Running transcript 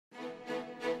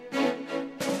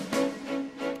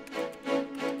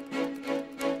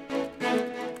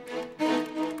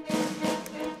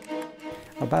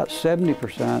about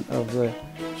 70% of the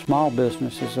small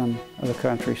businesses in the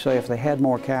country say if they had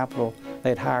more capital,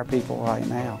 they'd hire people right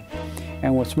now.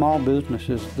 And with small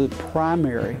businesses, the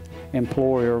primary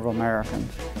employer of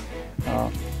Americans,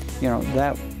 you know,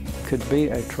 that could be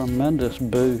a tremendous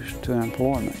boost to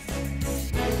employment.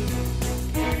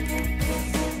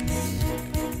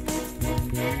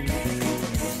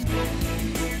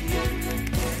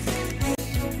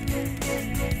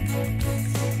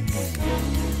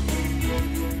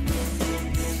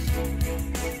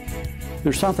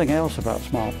 There's something else about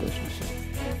small businesses.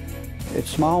 It's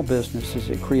small businesses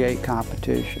that create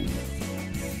competition.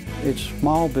 It's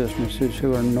small businesses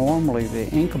who are normally the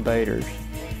incubators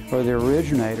or the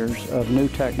originators of new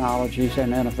technologies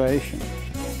and innovation.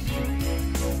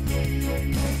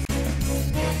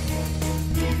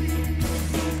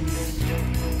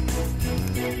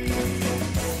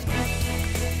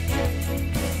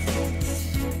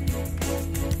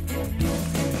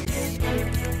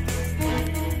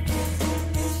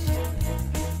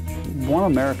 One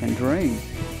American dream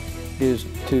is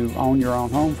to own your own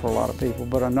home for a lot of people,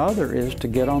 but another is to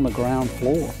get on the ground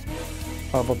floor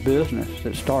of a business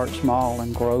that starts small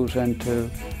and grows into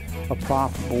a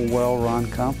profitable, well-run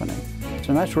company.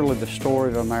 And that's really the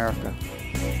story of America.